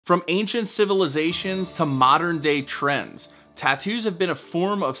From ancient civilizations to modern day trends, tattoos have been a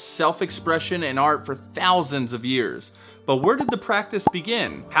form of self-expression and art for thousands of years. But where did the practice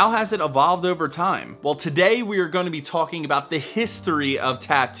begin? How has it evolved over time? Well, today we are going to be talking about the history of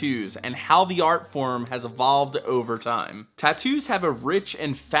tattoos and how the art form has evolved over time. Tattoos have a rich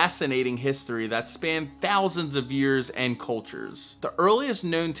and fascinating history that spans thousands of years and cultures. The earliest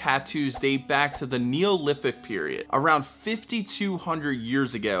known tattoos date back to the Neolithic period, around 5,200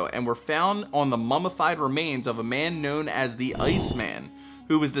 years ago, and were found on the mummified remains of a man known as the Iceman,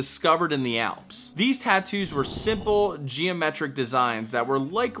 who was discovered in the Alps. These tattoos were simple geometric designs that were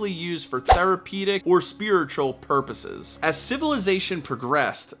likely used for therapeutic or spiritual purposes. As civilization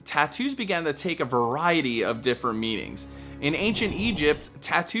progressed, tattoos began to take a variety of different meanings. In ancient Egypt,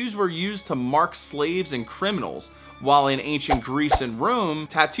 tattoos were used to mark slaves and criminals, while in ancient Greece and Rome,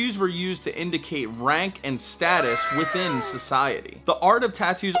 tattoos were used to indicate rank and status within society. The art of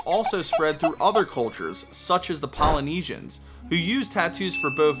tattoos also spread through other cultures, such as the Polynesians, who used tattoos for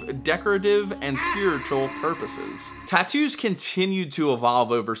both decorative and spiritual purposes. Tattoos continued to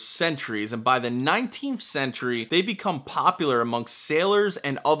evolve over centuries, and by the 19th century, they become popular amongst sailors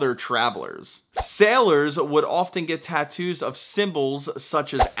and other travelers. Sailors would often get tattoos of symbols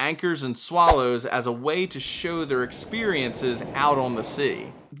such as anchors and swallows as a way to show their experiences out on the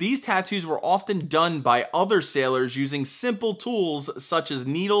sea. These tattoos were often done by other sailors using simple tools such as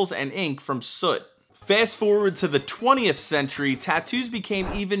needles and ink from soot. Fast forward to the 20th century, tattoos became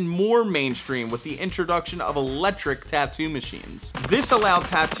even more mainstream with the introduction of electric tattoo machines. This allowed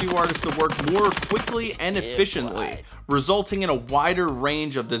tattoo artists to work more quickly and efficiently, resulting in a wider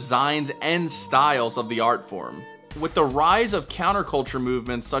range of designs and styles of the art form. With the rise of counterculture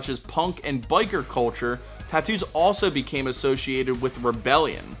movements such as punk and biker culture, tattoos also became associated with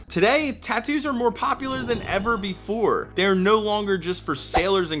rebellion. Today, tattoos are more popular than ever before. They are no longer just for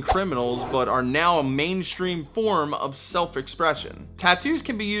sailors and criminals, but are now a mainstream form of self-expression. Tattoos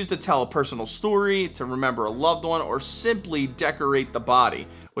can be used to tell a personal story, to remember a loved one, or simply decorate the body,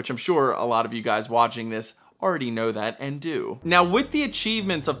 which I'm sure a lot of you guys watching this already know that and do. Now, with the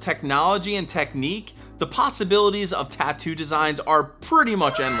achievements of technology and technique, the possibilities of tattoo designs are pretty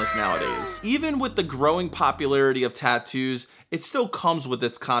much endless nowadays. Even with the growing popularity of tattoos, it still comes with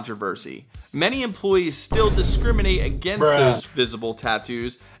its controversy. Many employees still discriminate against those visible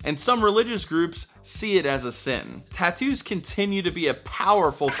tattoos, and some religious groups see it as a sin. Tattoos continue to be a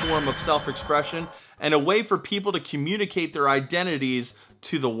powerful form of self-expression and a way for people to communicate their identities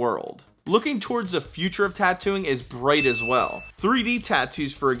to the world. Looking towards the future of tattooing is bright as well. 3D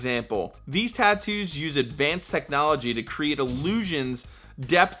tattoos, for example. These tattoos use advanced technology to create illusions,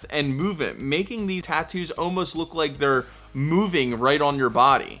 depth, and movement, making these tattoos almost look like they're moving right on your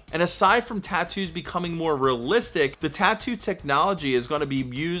body. And aside from tattoos becoming more realistic, the tattoo technology is going to be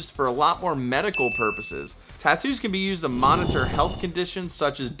used for a lot more medical purposes. Tattoos can be used to monitor health conditions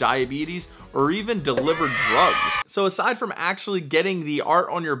such as diabetes or even deliver drugs. So aside from actually getting the art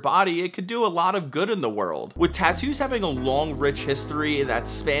on your body, it could do a lot of good in the world. With tattoos having a long, rich history that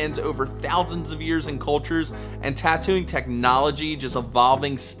spans over thousands of years and cultures, and tattooing technology just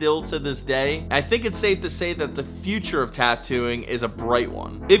evolving still to this day, I think it's safe to say that the future of tattooing is a bright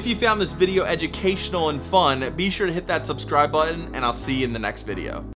one. If you found this video educational and fun, be sure to hit that subscribe button, and I'll see you in the next video.